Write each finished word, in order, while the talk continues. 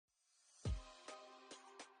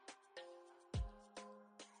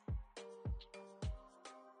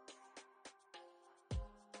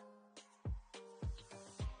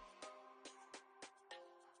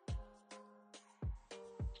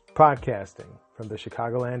Podcasting from the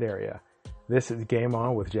Chicagoland area, this is Game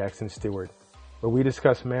On with Jackson Stewart, where we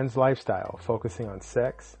discuss men's lifestyle, focusing on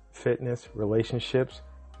sex, fitness, relationships,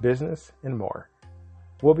 business, and more.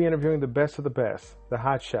 We'll be interviewing the best of the best, the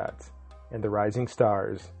hot shots, and the rising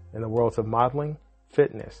stars in the worlds of modeling,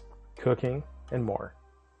 fitness, cooking, and more.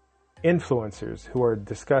 Influencers who are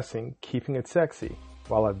discussing keeping it sexy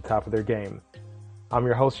while at the top of their game. I'm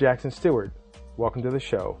your host, Jackson Stewart. Welcome to the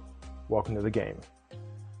show. Welcome to the game.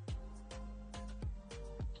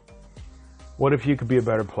 What if you could be a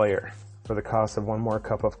better player for the cost of one more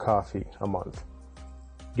cup of coffee a month?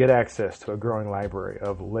 Get access to a growing library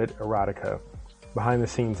of lit erotica,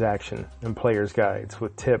 behind-the-scenes action, and player's guides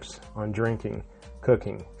with tips on drinking,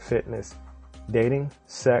 cooking, fitness, dating,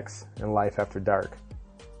 sex, and life after dark.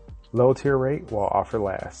 Low tier rate while offer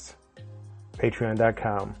lasts.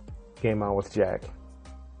 Patreon.com, Game On with Jack.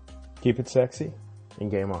 Keep it sexy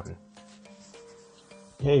and game on.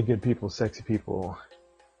 Hey, good people, sexy people.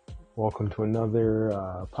 Welcome to another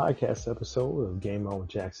podcast episode of Game On with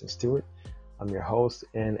Jackson Stewart. I'm your host,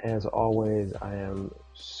 and as always, I am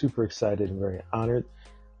super excited and very honored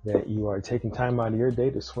that you are taking time out of your day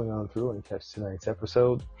to swing on through and catch tonight's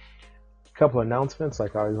episode. A couple announcements,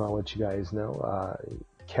 like I always want to let you guys know.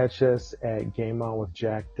 Catch us at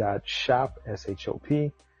GameOnWithJack.shop,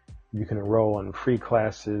 S-H-O-P. You can enroll in free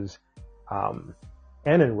classes and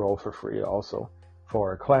enroll for free also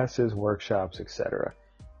for classes, workshops, etc.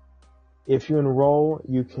 If you enroll,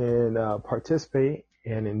 you can participate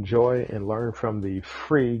and enjoy and learn from the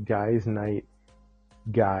free Guys Night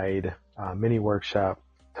Guide mini workshop.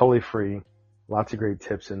 Totally free. Lots of great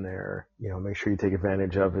tips in there. Make sure you take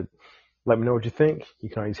advantage of it. Let me know what you think. You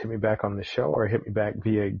can always hit me back on the show or hit me back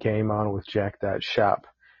via GameOnWithJack.shop.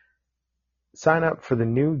 Sign up for the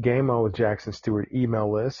new Game On with Jackson Stewart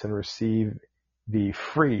email list and receive the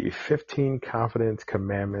free 15 Confidence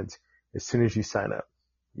Commandments as soon as you sign up.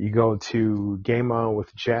 You go to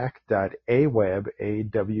gameonwithjack.aweb,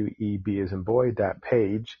 A-W-E-B as in boy,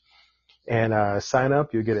 .page, and sign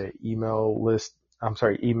up. You'll get an email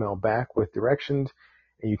back with directions,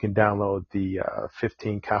 and you can download the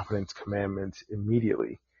 15 Confidence Commandments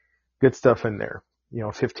immediately. Good stuff in there.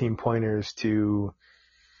 15 pointers to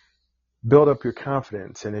build up your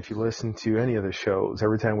confidence. And if you listen to any of the shows,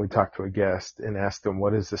 every time we talk to a guest and ask them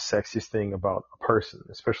what is the sexiest thing about a person,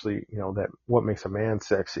 especially, that what makes a man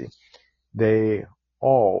sexy, they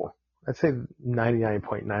all, I'd say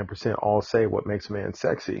 99.9% all say what makes a man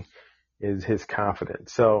sexy is his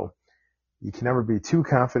confidence. So you can never be too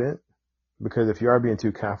confident, because if you are being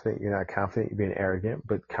too confident, you're not confident, you're being arrogant,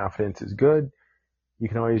 but confidence is good. You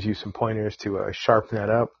can always use some pointers to sharpen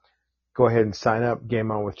that up. Go ahead and sign up,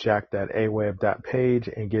 gameonwithjack.aweb.page,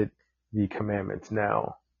 and get the commandments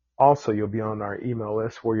now. Also, you'll be on our email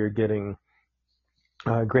list where you're getting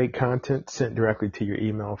great content sent directly to your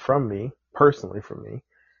email from me, personally from me.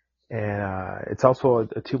 And it's also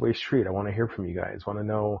a two-way street. I want to hear from you guys. I want to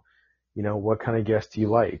know, what kind of guests do you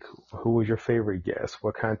like? Who was your favorite guest?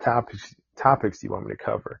 What kind of topics do you want me to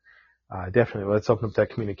cover? Definitely, let's open up that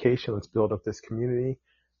communication. Let's build up this community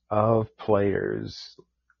of players.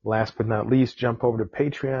 Last but not least, jump over to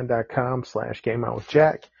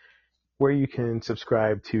patreon.com/GameOnWithJack, where you can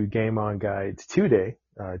subscribe to Game On Guides tonight,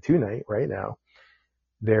 right now.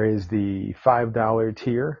 There is the $5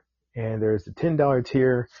 tier, and there's the $10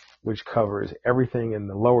 tier, which covers everything in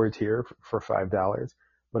the lower tier for $5,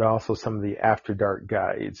 but also some of the After Dark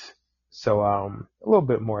guides. So a little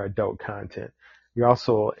bit more adult content. You're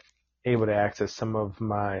also able to access some of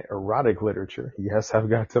my erotic literature. Yes, I've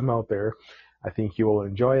got some out there. I think you will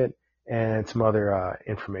enjoy it, and some other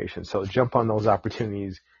information. So jump on those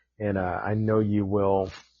opportunities, and I know you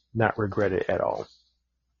will not regret it at all.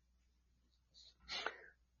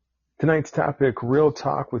 Tonight's topic, Real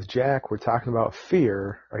Talk with Jack. We're talking about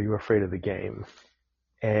fear. Are you afraid of the game?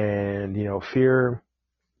 And, fear,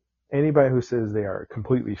 anybody who says they are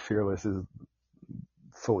completely fearless is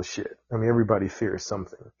full of shit. I mean, everybody fears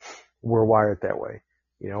something. We're wired that way.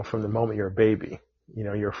 From the moment you're a baby,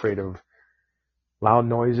 you're afraid of loud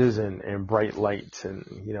noises and bright lights, and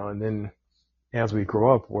and then as we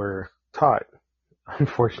grow up, we're taught,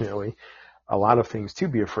 unfortunately, a lot of things to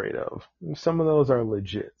be afraid of. And some of those are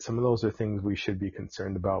legit. Some of those are things we should be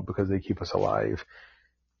concerned about because they keep us alive.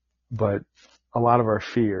 But a lot of our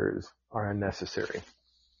fears are unnecessary.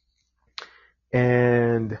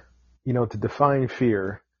 And, to define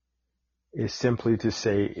fear is simply to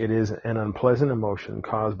say it is an unpleasant emotion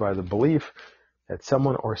caused by the belief that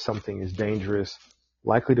someone or something is dangerous,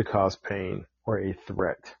 likely to cause pain, or a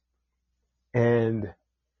threat. And,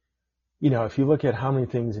 if you look at how many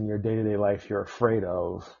things in your day-to-day life you're afraid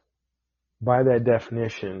of, by that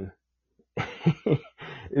definition,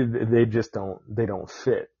 they don't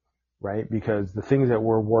fit, right? Because the things that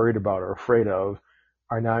we're worried about or afraid of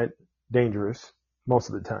are not dangerous most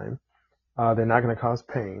of the time. They're not going to cause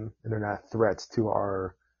pain, and they're not threats to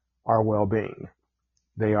our well-being.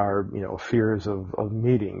 They are, fears of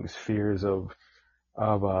meetings, fears of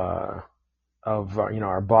our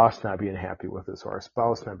boss not being happy with us, or our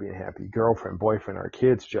spouse not being happy, girlfriend, boyfriend, our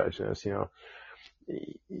kids judging us.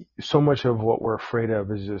 So much of what we're afraid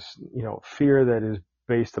of is just, fear that is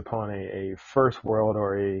based upon a first world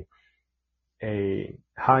or a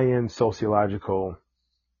high-end sociological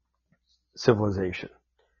civilization,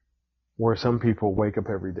 where some people wake up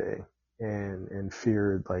every day and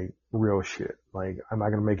fear like real shit. Like, am I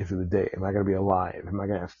going to make it through the day? Am I going to be alive? Am I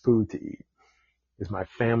going to have food to eat? Is my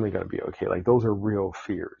family going to be okay? Like, those are real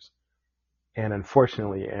fears. And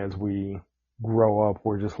unfortunately, as we grow up,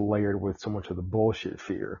 we're just layered with so much of the bullshit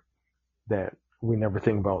fear that we never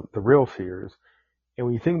think about the real fears. And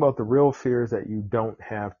when you think about the real fears that you don't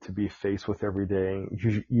have to be faced with every day,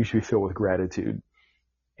 you should be filled with gratitude.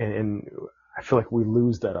 And I feel like we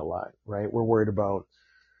lose that a lot, right? We're worried about,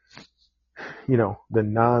 the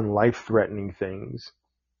non-life threatening things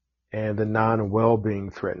and the non-well-being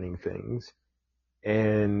threatening things.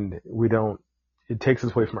 And it takes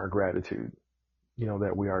us away from our gratitude,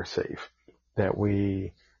 that we are safe, that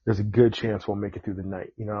there's a good chance we'll make it through the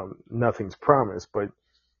night. Nothing's promised, but,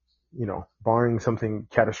 barring something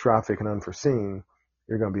catastrophic and unforeseen,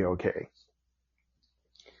 you're going to be okay.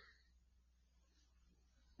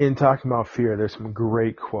 In talking about fear, there's some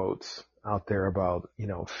great quotes out there about,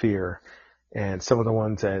 fear. And some of the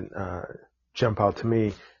ones that jump out to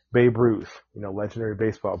me: Babe Ruth, legendary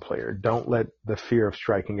baseball player, don't let the fear of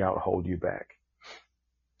striking out hold you back.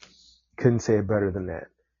 Couldn't say it better than that.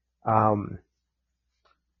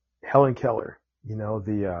 Helen Keller,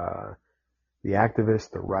 the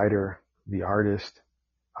activist, the writer, the artist,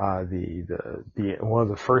 the one of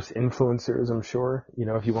the first influencers, I'm sure,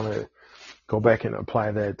 if you want to go back and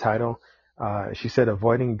apply that title. She said,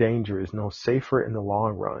 avoiding danger is no safer in the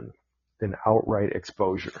long run than outright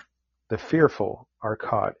exposure. The fearful are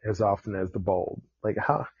caught as often as the bold. Like,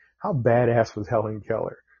 how badass was Helen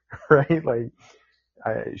Keller, right? Like,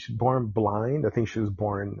 she's born blind. I think she was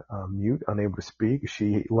born mute, unable to speak.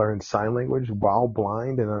 She learned sign language while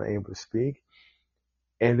blind and unable to speak,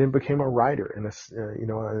 and then became a writer and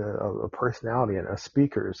a personality and a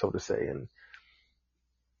speaker, so to say. And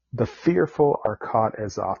the fearful are caught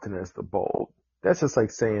as often as the bold. That's just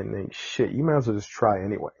like saying, shit, you might as well just try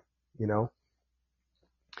anyway,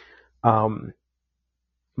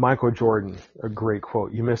 Michael Jordan, a great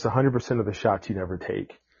quote: you miss 100% of the shots you never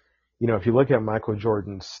take. If you look at Michael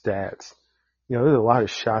Jordan's stats, there's a lot of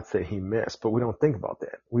shots that he missed, but we don't think about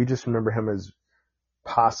that. We just remember him as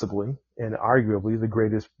possibly and arguably the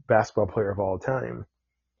greatest basketball player of all time.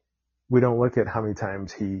 We don't look at how many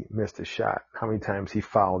times he missed a shot, how many times he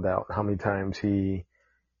fouled out, how many times he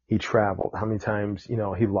traveled, how many times, he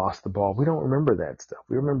lost the ball. We don't remember that stuff.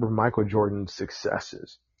 We remember Michael Jordan's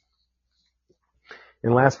successes.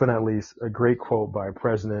 And last but not least, a great quote by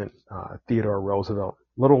President Theodore Roosevelt.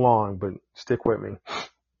 A little long, but stick with me.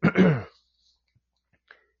 It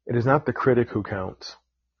is not the critic who counts,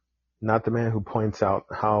 not the man who points out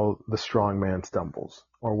how the strong man stumbles,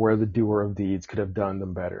 or where the doer of deeds could have done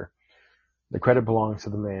them better. The credit belongs to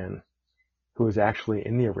the man who is actually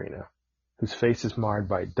in the arena, whose face is marred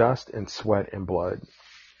by dust and sweat and blood,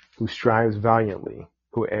 who strives valiantly,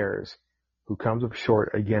 who errs, who comes up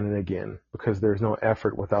short again and again, because there is no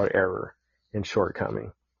effort without error and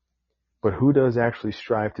shortcoming. But who does actually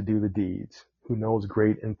strive to do the deeds, who knows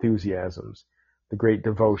great enthusiasms, the great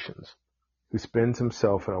devotions, who spends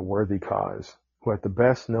himself in a worthy cause, who at the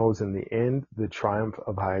best knows in the end the triumph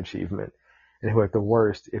of high achievement, and who at the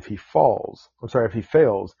worst, if he fails,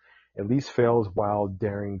 at least fails while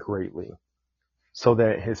daring greatly, so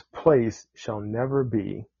that his place shall never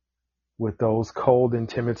be with those cold and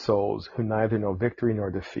timid souls who neither know victory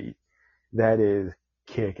nor defeat. That is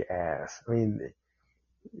kick ass. I mean,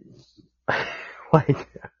 like,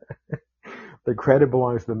 the credit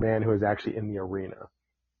belongs to the man who is actually in the arena.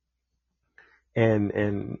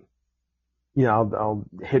 And I'll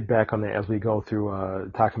hit back on that as we go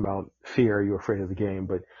through talking about fear. Are you afraid of the game?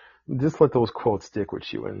 But just let those quotes stick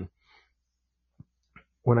with you. And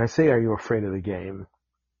when I say, are you afraid of the game?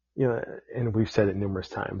 And we've said it numerous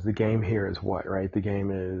times, the game here is what, right? The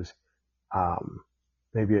game is,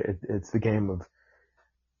 maybe it's the game of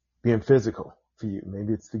being physical for you.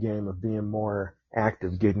 Maybe it's the game of being more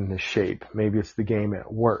active, getting into shape. Maybe it's the game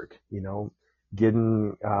at work,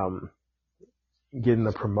 getting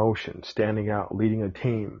the promotion, standing out, leading a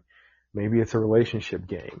team, Maybe it's a relationship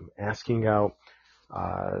game, asking out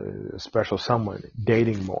a special someone,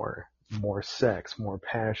 dating more sex, more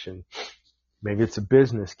passion. Maybe it's a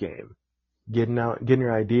business game, getting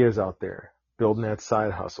your ideas out there, building that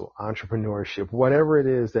side hustle, entrepreneurship, whatever it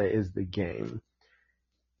is that is the game.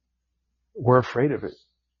 We're afraid of it.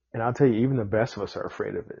 And I'll tell you, even the best of us are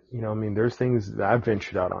afraid of it. You know, I mean, there's things that I've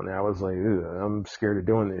ventured out on that I was like, I'm scared of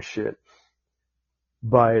doing this shit.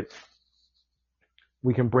 But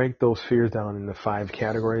we can break those fears down into 5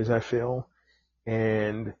 categories, I feel.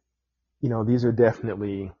 And, you know, these are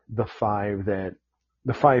definitely the 5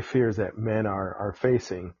 fears that men are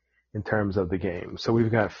facing in terms of the game. So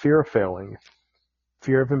we've got fear of failing,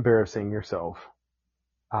 fear of embarrassing yourself,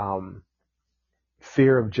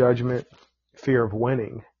 fear of judgment, fear of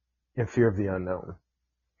winning, and fear of the unknown.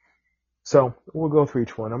 So we'll go through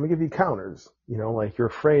each one. I'm going to give you counters. You know, like you're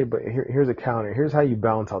afraid, but here's a counter. Here's how you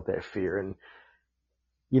balance out that fear. And,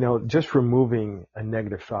 you know, just removing a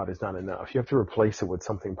negative thought is not enough. You have to replace it with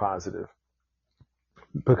something positive.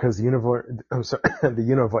 Because the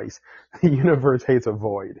universe hates a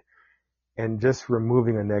void. And just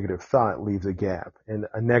removing a negative thought leaves a gap. And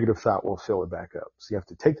a negative thought will fill it back up. So you have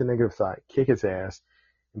to take the negative thought, kick its ass,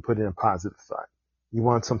 and put in a positive thought. You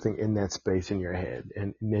want something in that space in your head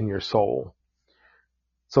and in your soul.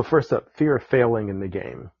 So first up, fear of failing in the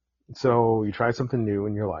game. So you try something new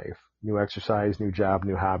in your life, new exercise, new job,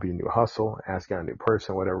 new hobby, new hustle, ask out a new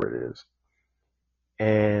person, whatever it is.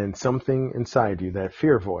 And something inside you, that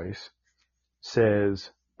fear voice,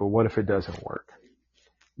 says, but what if it doesn't work?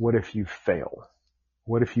 What if you fail?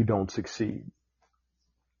 What if you don't succeed?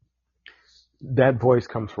 That voice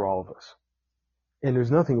comes for all of us. And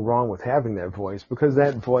there's nothing wrong with having that voice, because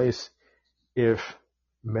that voice, if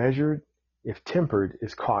measured, if tempered,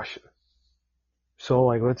 is caution. So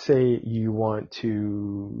like, let's say you want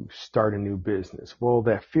to start a new business. Well,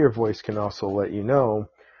 that fear voice can also let you know,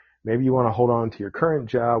 maybe you want to hold on to your current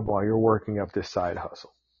job while you're working up this side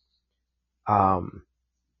hustle.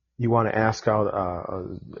 You want to ask out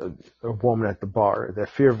a woman at the bar. That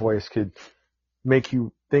fear voice could make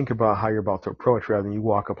you think about how you're about to approach, rather than you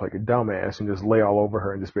walk up like a dumbass and just lay all over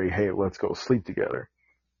her and just be, hey, let's go sleep together.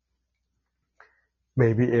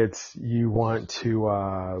 Maybe it's you want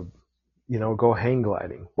to, go hang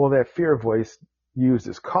gliding. Well, that fear voice used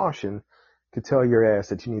as caution could tell your ass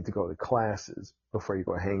that you need to go to classes before you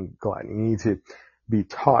go hang gliding. You need to be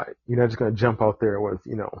taught. You're not just going to jump out there with,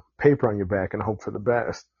 paper on your back and hope for the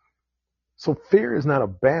best. So fear is not a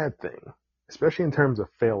bad thing, especially in terms of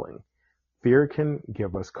failing. Fear can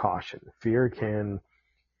give us caution. Fear can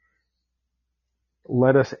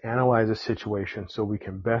let us analyze a situation so we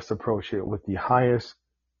can best approach it with the highest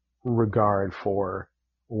regard for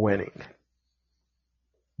winning.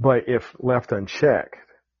 But if left unchecked,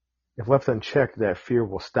 that fear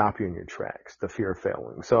will stop you in your tracks, the fear of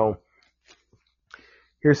failing. So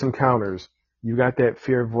here's some counters. You got that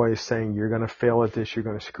fear voice saying you're going to fail at this, you're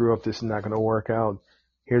going to screw up, this is not going to work out.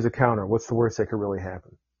 Here's a counter. What's the worst that could really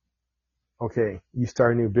happen? Okay, you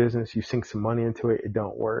start a new business, you sink some money into it, it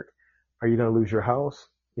don't work. Are you going to lose your house?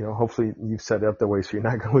 Hopefully you've set it up that way so you're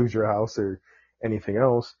not going to lose your house or anything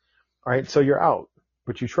else. All right, so you're out,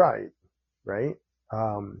 but you tried, right?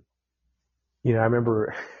 I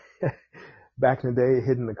remember back in the day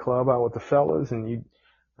hitting the club out with the fellas, and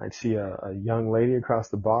I'd see a young lady across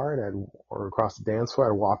the bar or across the dance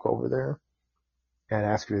floor. I'd walk over there and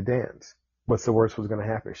ask her to dance. What's the worst was going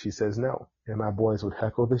to happen? She says no. And my boys would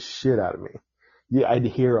heckle the shit out of me. Yeah, I'd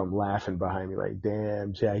hear them laughing behind me like,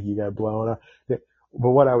 damn, Jack, you got blown up. But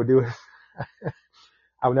what I would do is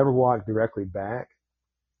I would never walk directly back.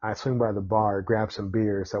 I'd swing by the bar, grab some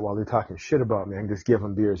beers, so while they're talking shit about me, I can just give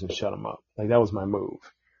them beers and shut them up. Like, that was my move.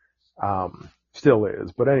 Still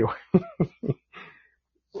is. But anyway,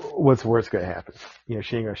 what's worse going to happen? She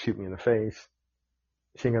ain't going to shoot me in the face.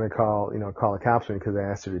 She ain't going to call the cops on me because I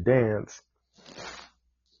asked her to dance.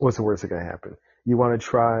 What's the worst that going to happen? You want to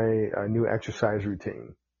try a new exercise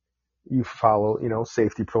routine. You follow,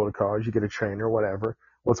 safety protocols. You get a trainer, whatever.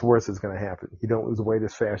 What's worse is going to happen? You don't lose weight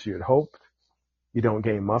as fast as you had hoped. You don't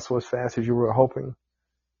gain muscle as fast as you were hoping.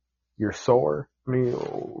 You're sore. I mean,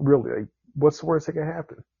 really, like, what's the worst that can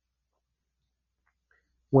happen?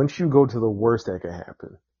 Once you go to the worst that can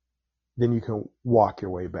happen, then you can walk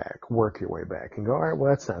your way back, work your way back, and go, all right,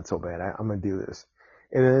 well, that's not so bad. I'm going to do this.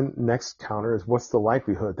 And then next counter is, what's the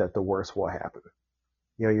likelihood that the worst will happen?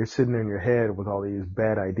 You're sitting in your head with all these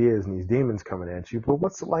bad ideas and these demons coming at you, but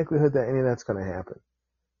what's the likelihood that any of that's going to happen?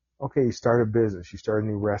 Okay, you start a business, you start a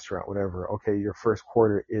new restaurant, whatever. Okay, your first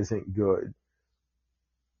quarter isn't good.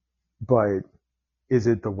 But is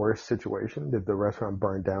it the worst situation? Did the restaurant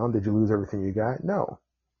burn down? Did you lose everything you got? No.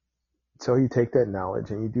 So you take that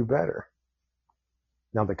knowledge and you do better.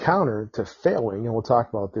 Now the counter to failing, and we'll talk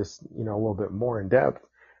about this, a little bit more in depth,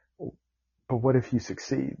 but what if you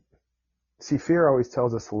succeed? See, fear always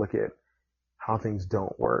tells us to look at how things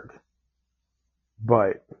don't work.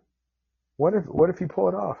 But what if you pull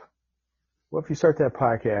it off? What if you start that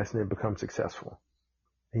podcast and it becomes successful?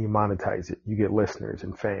 And you monetize it, you get listeners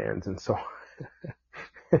and fans and so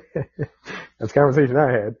on. That's a conversation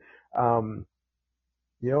I had.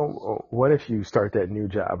 What if you start that new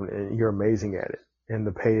job and you're amazing at it and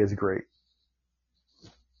the pay is great?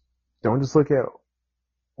 Don't just look at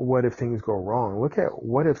what if things go wrong. Look at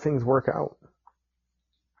what if things work out.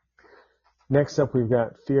 Next up, we've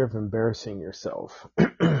got fear of embarrassing yourself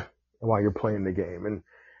while you're playing the game. And,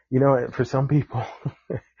 for some people,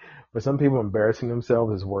 embarrassing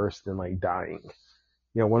themselves is worse than like dying.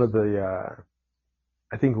 One of the,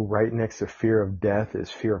 I think right next to fear of death is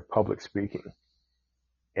fear of public speaking.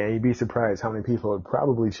 And you'd be surprised how many people would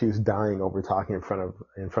probably choose dying over talking in front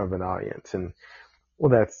of an audience. And well,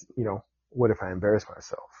 that's, what if I embarrass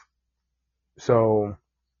myself? So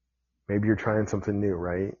maybe you're trying something new,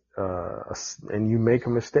 right? And you make a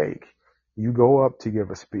mistake. You go up to give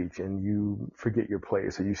a speech and you forget your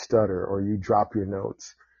place, or you stutter, or you drop your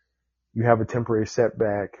notes. You have a temporary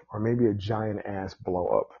setback, or maybe a giant ass blow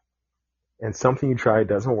up. And something you tried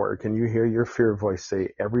doesn't work, and you hear your fear voice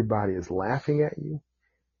say, everybody is laughing at you.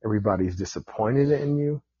 Everybody's disappointed in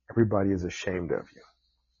you. Everybody is ashamed of you.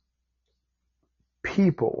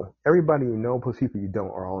 People, everybody you know plus people you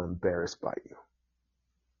don't, are all embarrassed by you.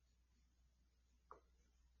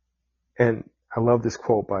 And I love this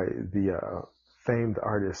quote by the famed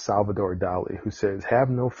artist Salvador Dali, who says, have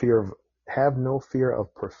no fear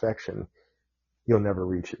of perfection. You'll never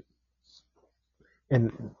reach it.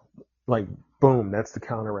 And like, boom, that's the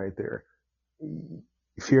counter right there.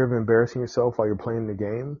 Fear of embarrassing yourself while you're playing the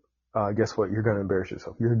game. Guess what? You're going to embarrass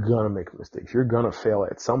yourself. You're going to make mistakes. You're going to fail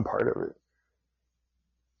at some part of it.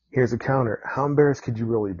 Here's a counter. How embarrassed could you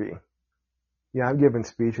really be? Yeah, I've given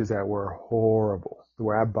speeches that were horrible,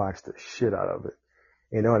 where I botched the shit out of it.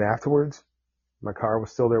 And and afterwards, my car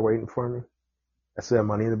was still there waiting for me. I still had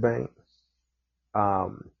money in the bank. I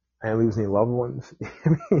didn't lose any loved ones.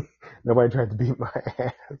 Nobody tried to beat my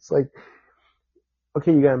ass. Like,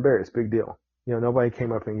 okay, you got embarrassed. Big deal. Nobody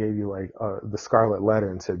came up and gave you like the scarlet letter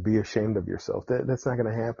and said, be ashamed of yourself. That's not going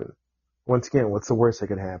to happen. Once again, what's the worst that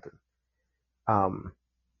could happen?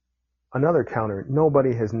 Another counter,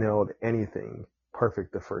 nobody has nailed anything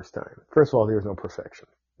perfect the first time. First of all, there's no perfection.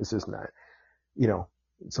 This is not,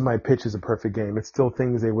 somebody pitches a perfect game. It's still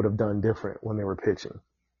things they would have done different when they were pitching.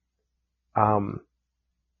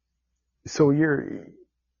 So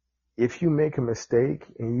if you make a mistake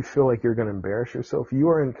and you feel like you're going to embarrass yourself, you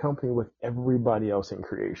are in company with everybody else in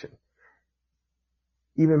creation.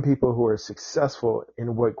 Even people who are successful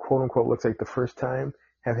in what quote unquote looks like the first time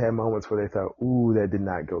have had moments where they thought, ooh, that did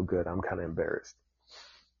not go good. I'm kind of embarrassed.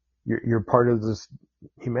 You're part of this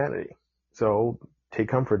humanity. So take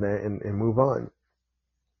comfort in that and move on.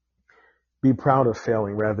 Be proud of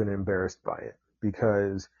failing rather than embarrassed by it,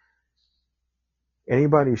 because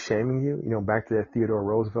anybody shaming you, back to that Theodore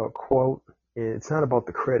Roosevelt quote, it's not about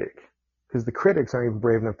the critic, because the critics aren't even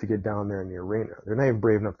brave enough to get down there in the arena. They're not even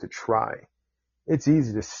brave enough to try. It's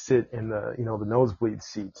easy to sit in the nosebleed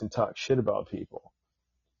seats and talk shit about people.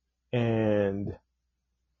 And,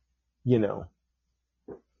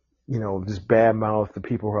 just badmouth the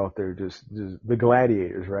people who are out there, just the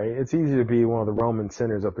gladiators, right? It's easy to be one of the Roman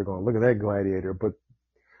sinners up there going, look at that gladiator, but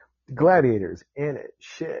the gladiators in it,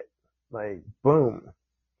 shit, like, boom.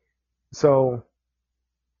 So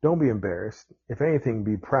don't be embarrassed. If anything,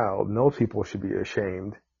 be proud. No people should be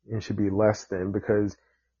ashamed and should be less than, because,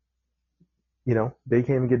 they can't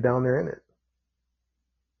even get down there in it.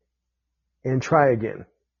 And try again,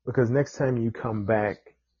 because next time you come back,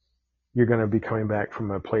 you're going to be coming back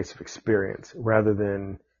from a place of experience rather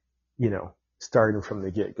than, starting from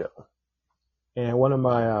the get-go. And one of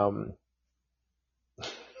my,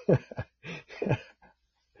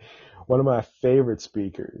 one of my favorite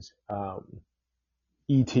speakers,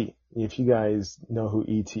 E.T. If you guys know who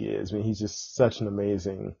E.T. is, he's just such an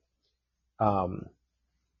amazing,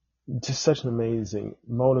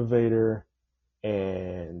 motivator,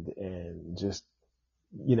 and just,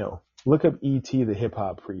 look up E.T. the hip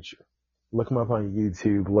hop preacher. Look him up on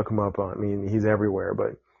YouTube. Look him up on, he's everywhere,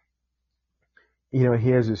 but, he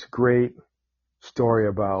has this great story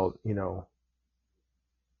about,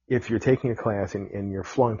 if you're taking a class and you're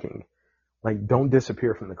flunking, like, don't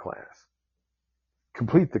disappear from the class.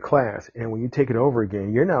 Complete the class. And when you take it over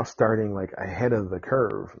again, you're now starting like ahead of the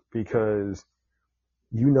curve, because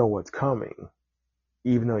you know what's coming.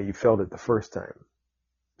 even though you failed it the first time.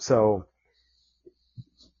 So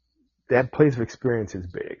that place of experience is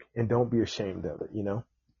big, and don't be ashamed of it.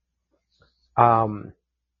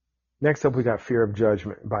 Next up, we got fear of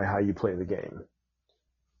judgment by how you play the game.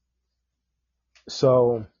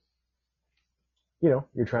 So,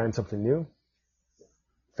 you're trying something new,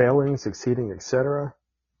 failing, succeeding, etc.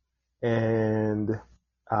 And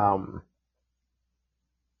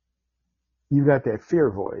you got that fear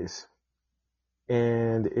voice,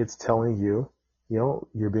 and it's telling you,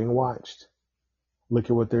 you're being watched. Look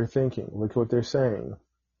at what they're thinking. Look at what they're saying.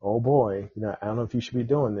 Oh boy, I don't know if you should be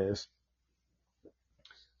doing this.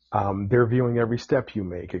 They're viewing every step you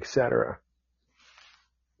make, etc.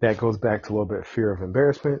 That goes back to a little bit of fear of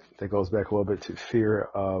embarrassment. That goes back a little bit to fear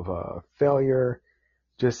of failure.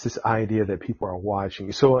 Just this idea that people are watching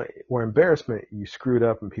you. So where embarrassment, you screwed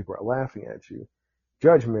up and people are laughing at you.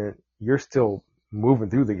 Judgment, you're still moving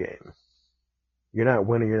through the game. You're not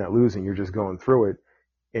winning, you're not losing, you're just going through it,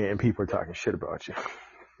 and people are talking shit about you.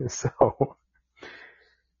 So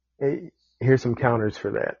here's some counters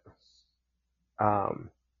for that.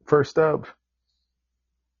 First up,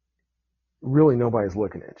 really nobody's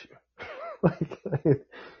looking at you.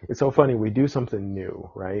 It's so funny. We do something new,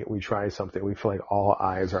 right? We try something. We feel like all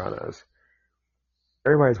eyes are on us.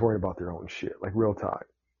 Everybody's worried about their own shit, like real talk.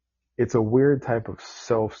 It's a weird type of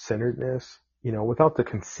self-centeredness, without the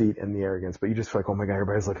conceit and the arrogance, but you just feel like, oh my God,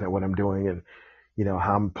 everybody's looking at what I'm doing and,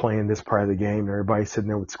 how I'm playing this part of the game, and everybody's sitting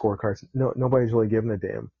there with scorecards. No, nobody's really giving a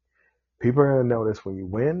damn. People are going to notice when you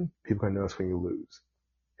win. People are going to notice when you lose.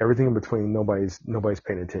 Everything in between, nobody's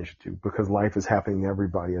paying attention to, because life is happening to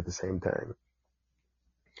everybody at the same time.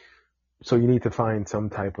 So you need to find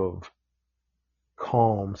some type of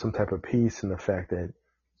calm, some type of peace in the fact that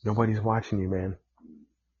nobody's watching you, man.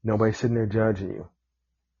 Nobody's sitting there judging you.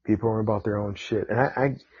 People are about their own shit.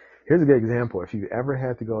 And here's a good example. If you ever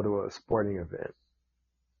had to go to a sporting event,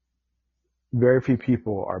 very few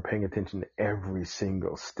people are paying attention to every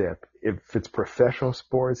single step. If it's professional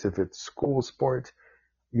sports, if it's school sports,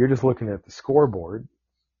 you're just looking at the scoreboard.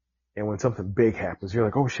 And when something big happens, you're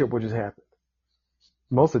like, oh shit, what just happened?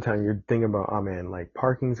 Most of the time you're thinking about, oh man, like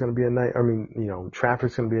parking's going to be a night. I mean,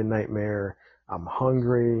 traffic's going to be a nightmare. I'm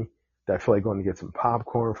hungry. I feel like going to get some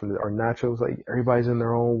popcorn or nachos. Like, everybody's in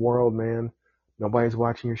their own world, man. Nobody's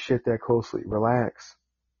watching your shit that closely. Relax.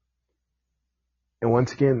 And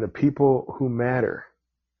once again, the people who matter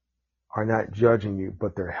are not judging you,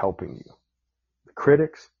 but they're helping you. The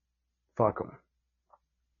critics, fuck them.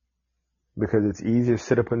 Because it's easy to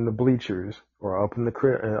sit up in the bleachers or up in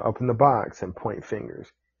the box and point fingers.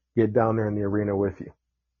 Get down there in the arena with you.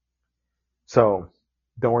 So,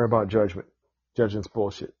 don't worry about judgment. Judgment's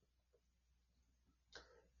bullshit.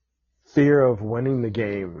 Fear of winning the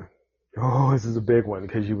game. Oh, this is a big one,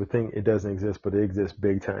 because you would think it doesn't exist, but it exists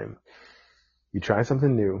big time. You try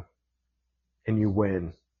something new and you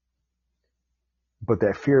win. But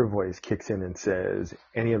that fear voice kicks in and says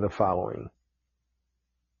any of the following.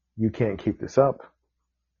 You can't keep this up.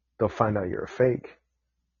 They'll find out you're a fake.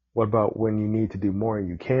 What about when you need to do more and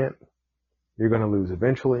you can't? You're going to lose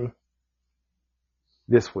eventually.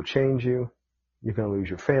 This will change you. You're going to lose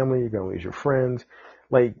your family. You're going to lose your friends.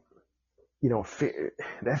 Like,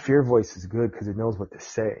 that fear voice is good because it knows what to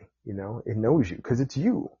say. It knows you because it's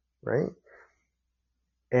you, right?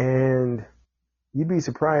 And you'd be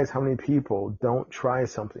surprised how many people don't try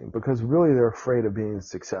something because really they're afraid of being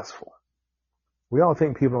successful. We all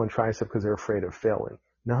think people don't try stuff because they're afraid of failing.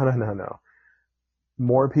 No.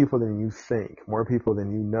 More people than you think, more people than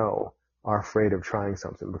you know are afraid of trying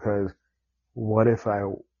something because what if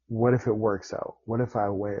it works out? What if I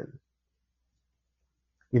win?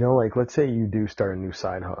 Like, let's say you do start a new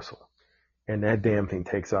side hustle and that damn thing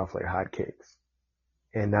takes off like hotcakes.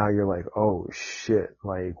 And now you're like, oh shit,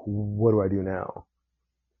 like, what do I do now?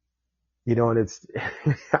 And it's,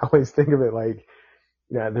 I always think of it like,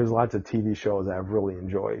 there's lots of TV shows that I've really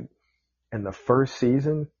enjoyed. And the first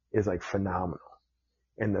season is like phenomenal.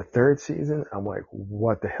 And the third season, I'm like,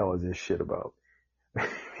 what the hell is this shit about?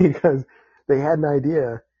 Because they had an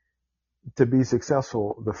idea to be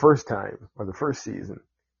successful the first time or the first season.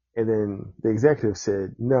 And then the executive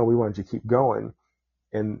said, no, we want you to keep going.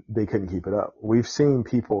 And they couldn't keep it up. We've seen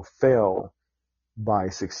people fail by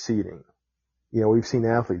succeeding. We've seen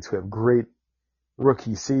athletes who have great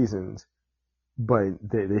rookie seasons, but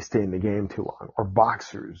they stay in the game too long. Or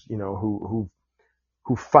boxers, who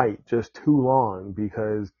fight just too long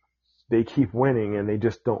because they keep winning and they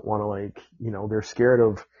just don't want to they're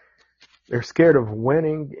scared of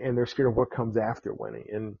winning and they're scared of what comes after winning.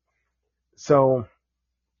 And so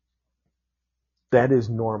that is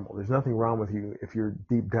normal. There's nothing wrong with you if you're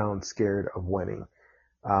deep down scared of winning.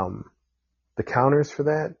 Um, the counters for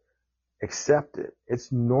that, accept it.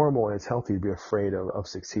 It's normal and it's healthy to be afraid of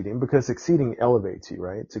succeeding, because succeeding elevates you,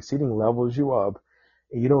 right? Succeeding levels you up,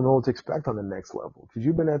 and you don't know what to expect on the next level because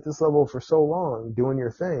you've been at this level for so long doing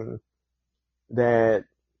your thing that,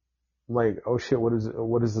 like, oh shit, what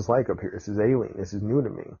is this like up here? This is alien. This is new to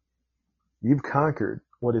me. You've conquered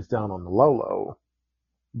what is down on the low,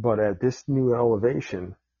 but at this new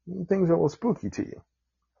elevation, things are a little spooky to you.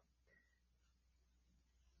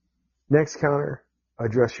 Next counter,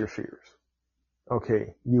 address your fears.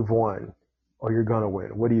 Okay, you've won, or you're gonna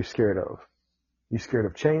win. What are you scared of? You scared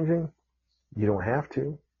of changing? You don't have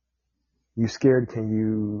to. You scared, are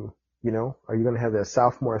you gonna have that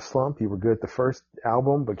sophomore slump? You were good at the first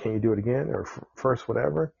album, but can you do it again? Or first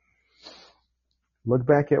whatever? Look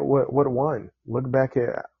back at what won. Look back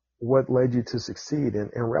at what led you to succeed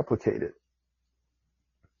and replicate it.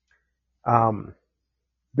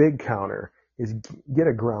 Big counter is get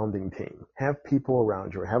a grounding team. Have people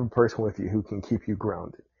around you, or have a person with you who can keep you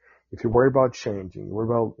grounded. If you're worried about changing, you're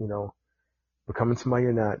worried about, becoming somebody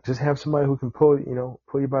you're not, just have somebody who can pull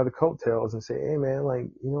you by the coattails and say, hey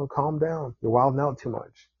man, calm down. You're wilding out too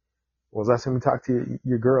much. When was the last time you talked to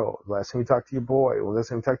your girl? The last time you talked to your boy? When was the last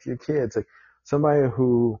time you talked to your kids? Like, somebody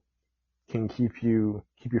who can keep your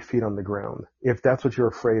feet on the ground, if that's what you're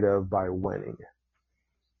afraid of by winning.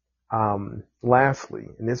 Lastly,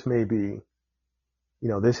 and this may be,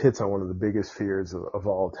 this hits on one of the biggest fears of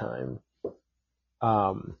all time.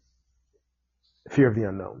 Fear of the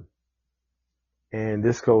unknown. And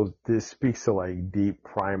this speaks to like deep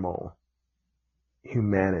primal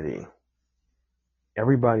humanity.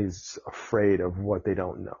 Everybody's afraid of what they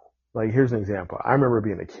don't know. Like, here's an example. I remember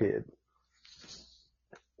being a kid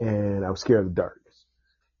and I was scared of the dark.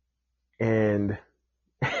 And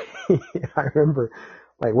I remember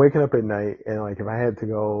like waking up at night and like if I had to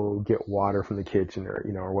go get water from the kitchen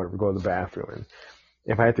or whatever, go to the bathroom, and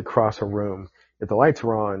if I had to cross a room, if the lights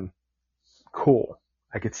were on, cool,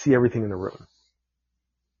 I could see everything in the room.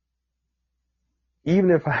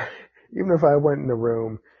 Even if I went in the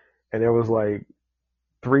room and there was like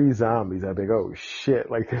 3 zombies, I'd be like, oh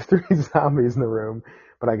shit, like there's 3 zombies in the room,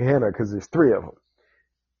 but I can handle it because there's 3 of them.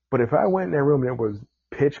 But if I went in that room and it was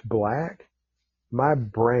pitch black, my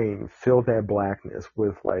brain filled that blackness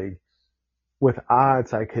with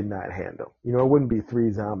odds I could not handle. It wouldn't be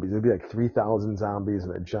 3 zombies. It'd be like 3,000 zombies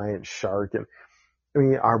and a giant shark. And I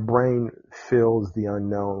mean, our brain fills the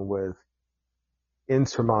unknown with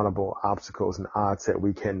insurmountable obstacles and odds that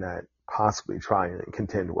we cannot possibly try and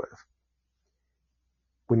contend with.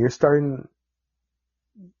 When you're starting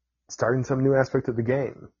some new aspect of the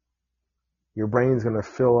game, your brain's going to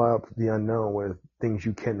fill up the unknown with things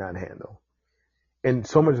you cannot handle. And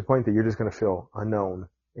so much to the point that you're just going to feel unknown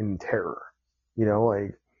in terror.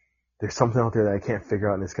 Like there's something out there that I can't figure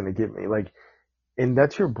out and it's going to get me. And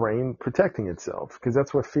that's your brain protecting itself, because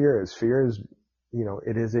that's what fear is. Fear is,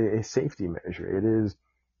 it is a safety measure. It is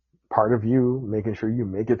part of you making sure you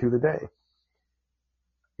make it through the day.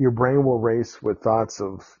 Your brain will race with thoughts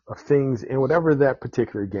of things in whatever that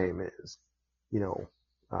particular game is.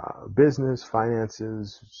 Business,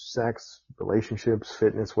 finances, sex, relationships,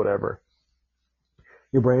 fitness, whatever.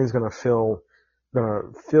 Your brain's going to fill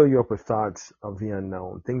you up with thoughts of the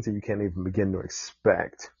unknown, things that you can't even begin to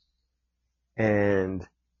expect. And,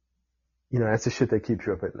 that's the shit that keeps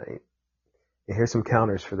you up at night. And here's some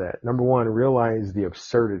counters for that. Number 1, realize the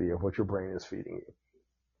absurdity of what your brain is feeding you.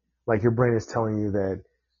 Like, your brain is telling you that,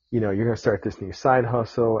 you're going to start this new side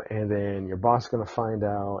hustle, and then your boss is going to find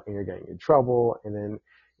out, and you're getting in trouble, and then,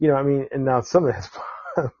 and now some of that's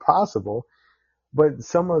possible, but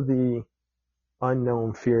some of the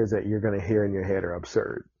unknown fears that you're going to hear in your head are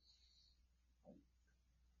absurd.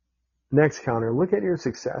 Next counter, look at your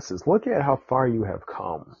successes. Look at how far you have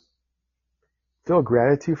come. Feel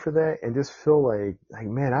gratitude for that, and just feel like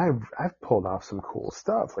man, I've pulled off some cool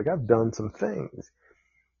stuff. Like, I've done some things.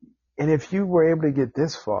 And if you were able to get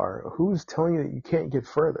this far, who's telling you that you can't get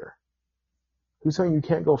further? Who's telling you you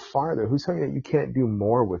can't go farther? Who's telling you that you can't do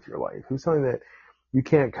more with your life? Who's telling you that you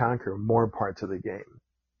can't conquer more parts of the game?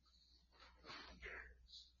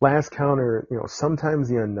 Last counter, sometimes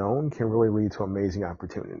the unknown can really lead to amazing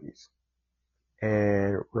opportunities.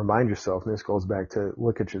 And remind yourself, and this goes back to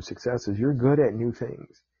look at your successes, you're good at new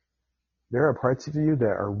things. There are parts of you that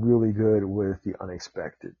are really good with the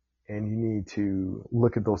unexpected. And you need to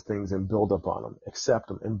look at those things and build up on them, accept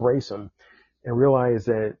them, embrace them, and realize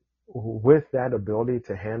that with that ability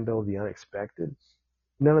to handle the unexpected,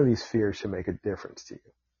 none of these fears should make a difference to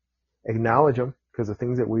you. Acknowledge them, because the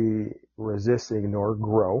things that we resist and ignore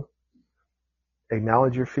grow.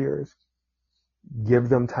 Acknowledge your fears. Give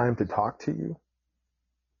them time to talk to you.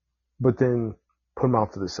 but then put them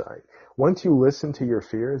off to the side. Once you listen to your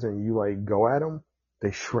fears and you like go at them,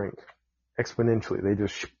 they shrink exponentially. They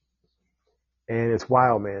just, and it's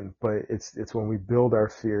wild, man. But it's when we build our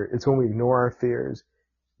fear, it's when we ignore our fears,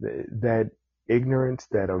 that ignorance,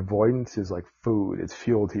 that avoidance is like food. It's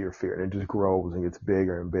fuel to your fear, and it just grows and gets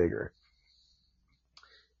bigger and bigger.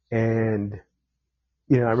 And,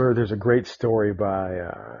 you know, I remember there's a great story by,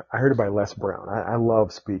 I heard it by Les Brown. I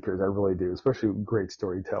love speakers. I really do, especially great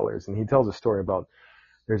storytellers. And he tells a story about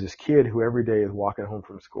there's this kid who every day is walking home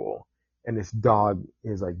from school and this dog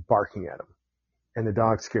is like barking at him. And the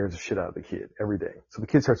dog scares the shit out of the kid every day. So the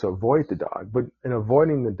kid starts to avoid the dog, but in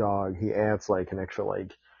avoiding the dog, he adds like an extra,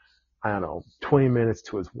 like, I don't know, 20 minutes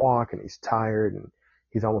to his walk, and he's tired and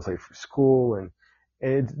he's almost late for school.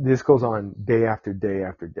 And this goes on day after day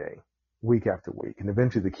after day, week after week. And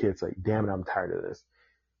eventually the kid's like, damn it, I'm tired of this.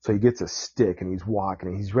 So he gets a stick and he's walking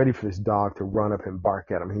and he's ready for this dog to run up and bark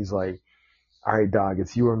at him. He's like, all right, dog,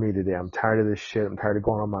 it's you or me today. I'm tired of this shit. I'm tired of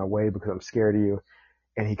going on my way because I'm scared of you.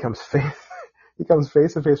 And he comes face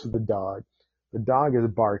to face with the dog. The dog is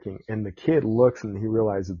barking and the kid looks and he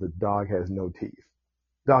realizes the dog has no teeth.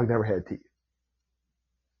 Dog never had teeth.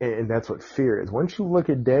 And that's what fear is. Once you look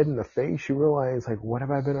it dead in the face, you realize, like, what have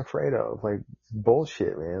I been afraid of? Like, it's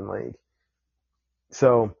bullshit, man. Like,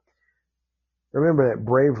 so remember that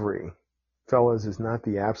bravery, fellas, is not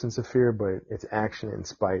the absence of fear, but it's action in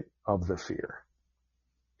spite of the fear.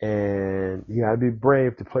 And you gotta be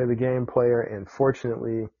brave to play the game, player. And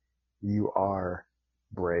fortunately, you are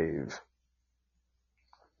brave.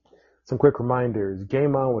 Some quick reminders.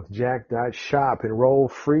 GameOnWithJack.shop. Enroll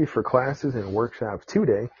free for classes and workshops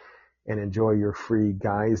today and enjoy your free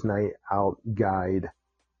Guys Night Out Guide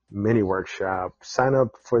mini workshop. Sign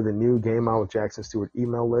up for the new Game On with Jackson Stewart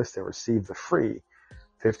email list and receive the free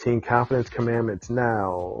 15 Confidence Commandments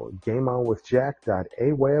now.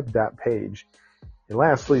 GameOnWithJack.aweb.page. And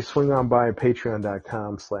lastly, swing on by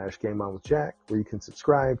patreon.com/GameOnWithJack, where you can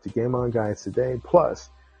subscribe to Game On Guides today. Plus,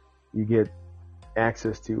 you get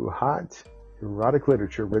access to hot erotic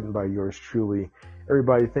literature written by yours truly.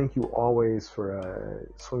 Everybody, thank you always for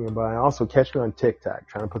swinging by. Also, catch me on TikTok.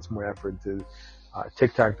 Trying to put some more effort into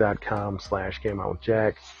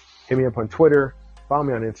TikTok.com/GameOnWithJack. Hit me up on Twitter. Follow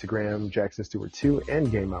me on Instagram, Jackson Stewart 2,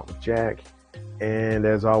 and Game On with Jack. And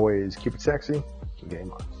as always, keep it sexy and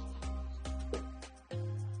game on.